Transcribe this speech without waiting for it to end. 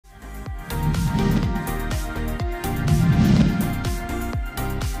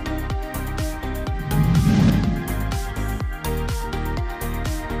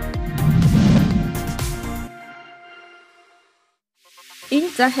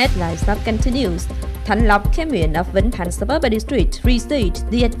the headlines of Cần News. Thạnh Lộc, commune of Vĩnh Thành Suburban District, received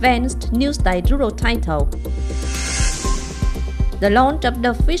the advanced Newsday rural title. The launch of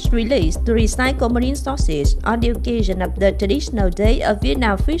the fish release to recycle marine sources on the occasion of the traditional day of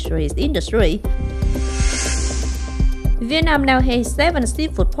Vietnam fisheries industry. Vietnam now has 7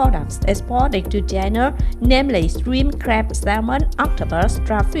 seafood products exported to China, namely shrimp, crab, salmon, octopus,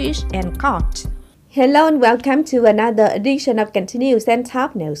 starfish, and cod. Hello and welcome to another edition of Cần News and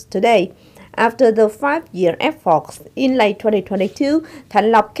Top News today. After the 5-year efforts, in late 2022, Thạnh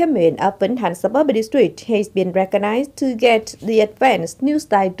Lộc, commune of Vĩnh Thành Suburban District has been recognized to get the advanced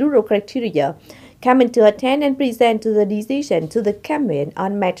Newsday rural criteria. Coming to attend and present to the decision to the commune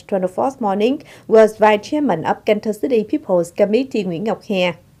on March 24th morning was Vice Chairman of Cần Thơ City People's Committee Nguyễn Ngọc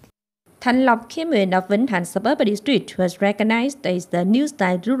Hè. Thạnh Lộc, commune of Vĩnh Thành Suburban District was recognized as the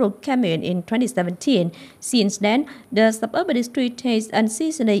Newsday rural commune in 2017. Since then, the suburban district has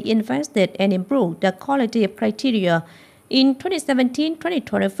unceasingly invested and improved the quality of criteria. In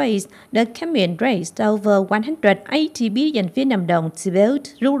 2017-2020 phase, the commune raised over 180 billion Vietnam dong to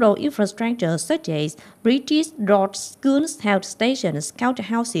build rural infrastructure such as bridges, roads, schools, health stations, culture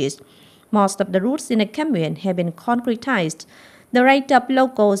houses. Most of the routes in the commune have been concretized. The rate of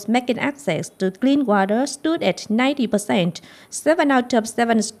locals making access to clean water stood at 90%. 7 out of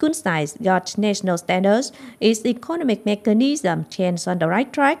 7 school sites got national standards. Its economic mechanism changed on the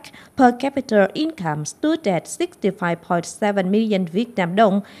right track. Per capita income stood at 65.7 million Vietnam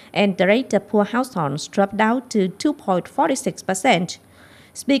dong, and the rate of poor households dropped down to 2.46%.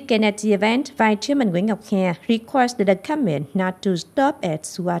 Speaking at the event, Vice Chairman Nguyễn Ngọc Hè requested the commune not to stop at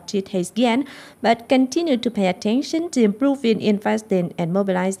what it has gained, but continue to pay attention to improving, investing, and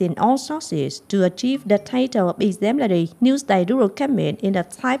mobilizing all sources to achieve the title of exemplary Newsday rural commune in the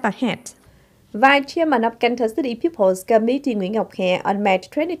time ahead. Vice Chairman of Cần Thơ City People's Committee Nguyễn Ngọc Hè on March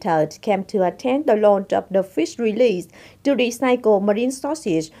 23rd came to attend the launch of the fish release to recycle marine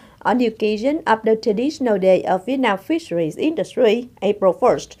sources on the occasion of the traditional day of Vietnam fisheries industry, April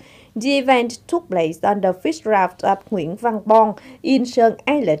 1st. The event took place on the fish raft of Nguyễn Văn Bon in Sơn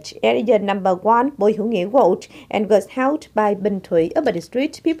Islet, area number 1, Bùi Hữu Nghĩa Road, and was held by Bình Thủy Urban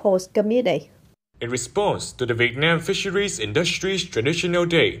District People's Committee. In response to the Vietnam Fisheries Industry's Traditional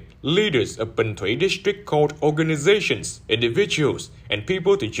Day, leaders of Bình Thủy District called organizations, individuals, and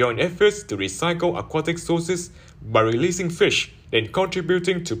people to join efforts to recycle aquatic sources by releasing fish and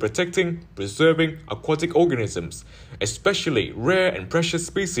contributing to protecting, preserving aquatic organisms, especially rare and precious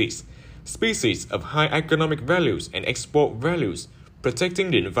species, species of high economic values and export values,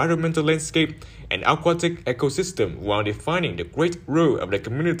 protecting the environmental landscape and aquatic ecosystem while defining the great role of the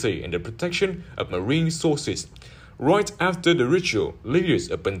community in the protection of marine sources. Right after the ritual,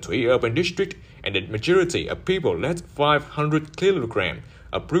 leaders of Bình Thủy Urban District and the majority of people let 500 kilograms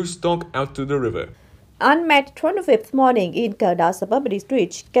of blue stock out to the river. On March 25th morning in Cờ Đỏ Suburban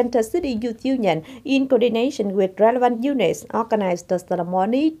District, Cần Thơ City Youth Union, in coordination with relevant units, organized the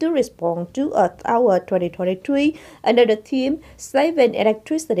ceremony to respond to Earth Hour 2023 under the theme Saving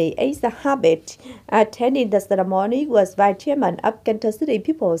Electricity is a Habit. Attending the ceremony was Vice Chairman of Cần Thơ City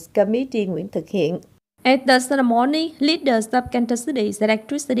People's Committee Nguyễn Thực Hiện. At the ceremony, leaders of Cần Thơ City's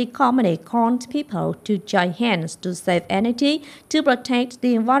electricity company called people to join hands to save energy, to protect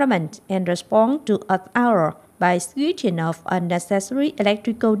the environment, and respond to Earth Hour by switching off unnecessary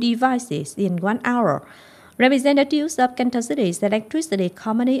electrical devices in 1 hour. Representatives of Cần Thơ City's electricity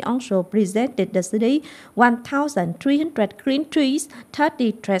company also presented the city 1,300 green trees,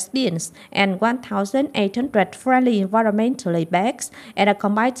 30 trash bins, and 1,800 friendly environmentally bags at a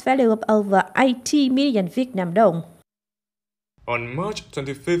combined value of over 80 million Vietnam dong. On March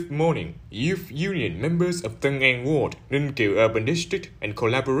 25th morning, Youth Union members of Tân An Ward, Ninh Kiều Urban District, and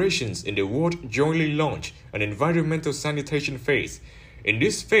collaborations in the ward jointly launched an environmental sanitation phase. In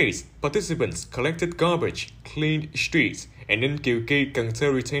this phase, participants collected garbage, cleaned streets, and Ninh Kiều Key Cần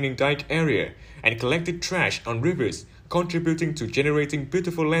Thơ retaining dike area, and collected trash on rivers, contributing to generating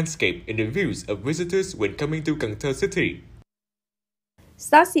beautiful landscape in the views of visitors when coming to Cần Thơ City.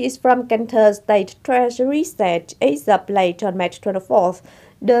 Sources from Cần Thơ State Treasury said as of late on March 24th,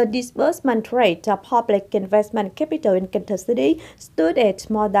 the disbursement rate of public investment capital in Cần Thơ City stood at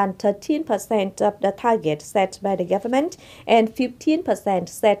more than 13% of the target set by the government and 15%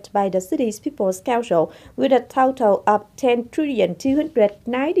 set by the city's People's Council, with a total of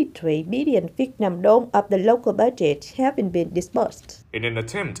 10,293 billion Vietnam dong of the local budget having been disbursed. In an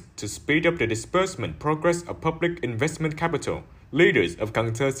attempt to speed up the disbursement progress of public investment capital, leaders of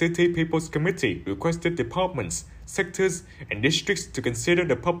Cần Thơ City People's Committee requested departments, sectors, and districts to consider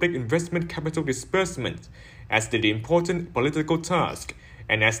the public investment capital disbursement as the important political task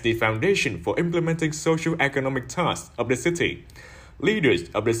and as the foundation for implementing socio-economic tasks of the city. Leaders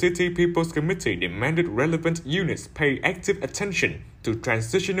of the City People's Committee demanded relevant units pay active attention to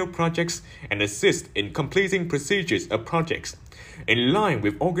transitional projects and assist in completing procedures of projects, in line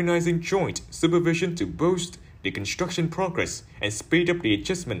with organizing joint supervision to boost the construction progress and speed up the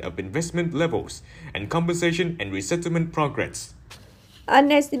adjustment of investment levels and compensation and resettlement progress.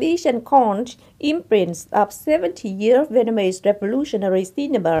 An exhibition called Imprints of 70-Year Vietnamese Revolutionary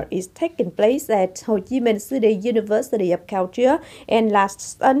Cinema is taking place at Ho Chi Minh City University of Culture and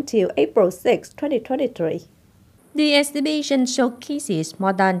lasts until April 6, 2023. The exhibition showcases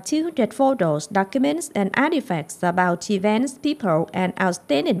more than 200 photos, documents, and artifacts about events, people, and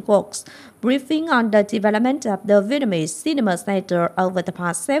outstanding works, briefing on the development of the Vietnamese cinema sector over the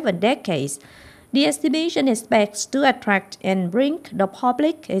past 7 decades. The exhibition expects to attract and bring the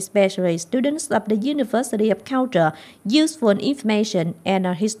public, especially students of the University of Culture, useful information and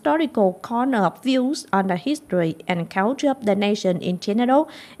a historical corner of views on the history and culture of the nation in general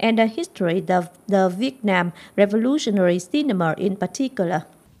and the history of the Vietnam Revolutionary Cinema in particular.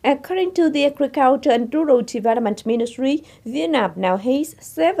 According to the Agriculture and Rural Development Ministry, Vietnam now has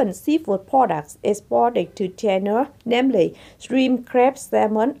 7 seafood products exported to China, namely shrimp, crab,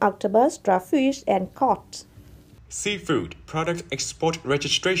 salmon, octopus, starfish, and cod. Seafood product export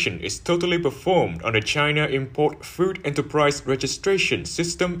registration is totally performed on the China Import Food Enterprise Registration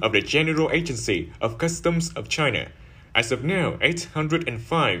System of the General Agency of Customs of China. As of now,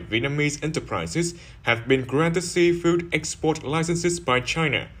 805 Vietnamese enterprises have been granted seafood export licenses by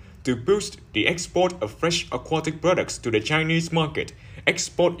China. To boost the export of fresh aquatic products to the Chinese market,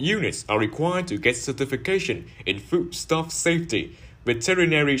 export units are required to get certification in foodstuff safety,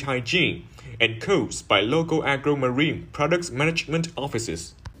 veterinary hygiene, and codes by local agro-marine products management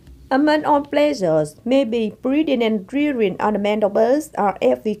offices. Among all pleasures, maybe breeding and rearing ornamental birds or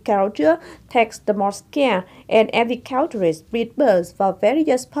aviculture takes the most care, and aviculturists breed birds for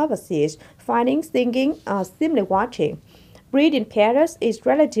various purposes, finding, singing, or simply watching. Breeding parrots is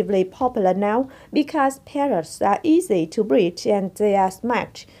relatively popular now because parrots are easy to breed and they are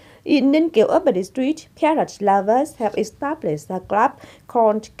smart. In Ninh Kiều Upper District, parrot lovers have established a club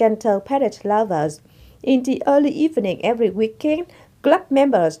called Cần Thơ Parrot Lovers. In the early evening every weekend, club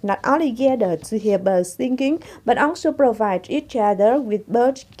members not only gather to hear birds singing, but also provide each other with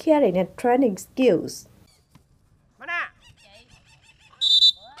bird caring and training skills.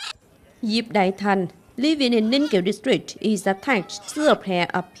 Diệp Đại Thành, living in Ninh Kiều district, is attached to a pair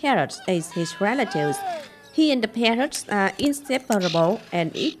of parrots as his relatives. He and the parrots are inseparable,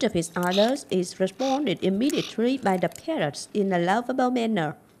 and each of his others is responded immediately by the parrots in a lovable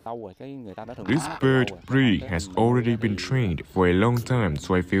manner. This bird breed has already been trained for a long time,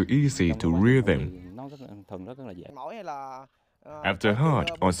 so I feel easy to rear them. After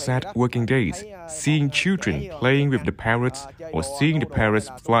hard or sad working days, seeing children playing with the parrots or seeing the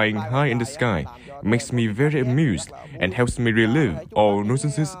parrots flying high in the sky makes me very amused and helps me relive all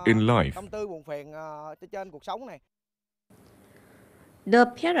nuisances in life. The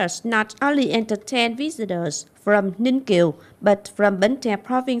parrots not only entertain visitors from Ninh Kiều, but from Bến Tre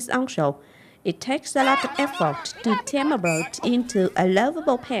province also. It takes a lot of effort to tame a bird into a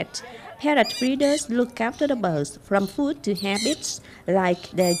lovable pet. Parrot breeders look after the birds from food to habits, like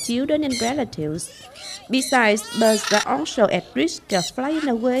their children and relatives. Besides, birds are also at risk of flying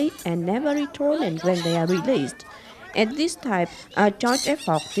away and never returning when they are released. At this time, a joint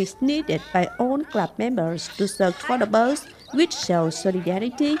effort is needed by all club members to search for the birds, which shows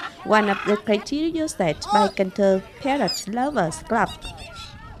solidarity, one of the criteria set by Cần Thơ Parrot Lovers Club.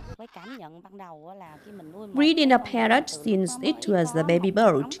 Breeding a parrot since it was a baby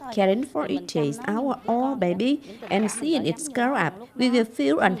bird, caring for it is our own baby, and seeing it grow up, we will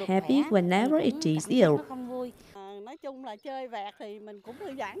feel unhappy whenever it is ill.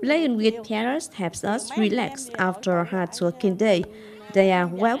 Playing with parrots helps us relax after a hard working day. They are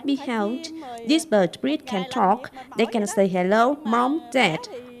well behaved. This bird breed can talk. They can say hello, mom, dad.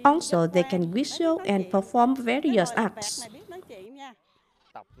 Also, they can whistle and perform various acts.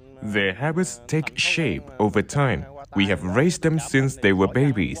 Their habits take shape over time. We have raised them since they were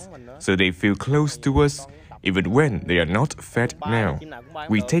babies, so they feel close to us even when they are not fed now.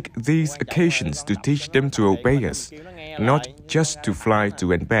 We take these occasions to teach them to obey us, not just to fly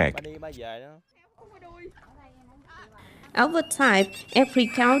to and back. Over time,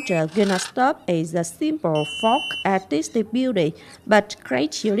 agriculture will not stop as a simple folk artistic beauty, but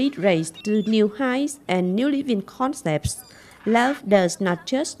gradually raised to new heights and new living concepts. Love does not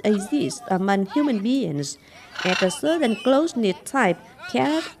just exist among human beings. At a certain close-knit type,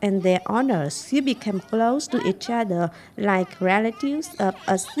 care and their honors, you become close to each other like relatives of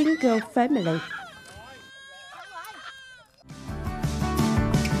a single family.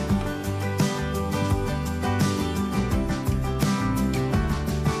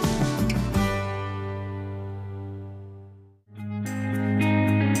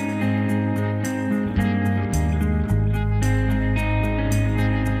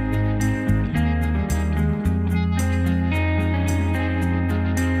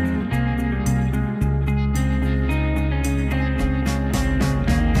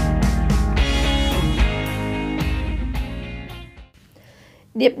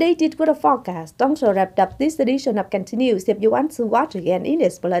 The updated weather forecast also wrapped up this edition of Continues. If you want to watch again in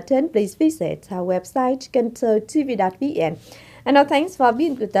this bulletin, please visit our website, Cần Thơ TV.vn. And now thanks for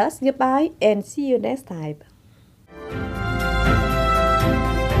being with us. Goodbye and see you next time.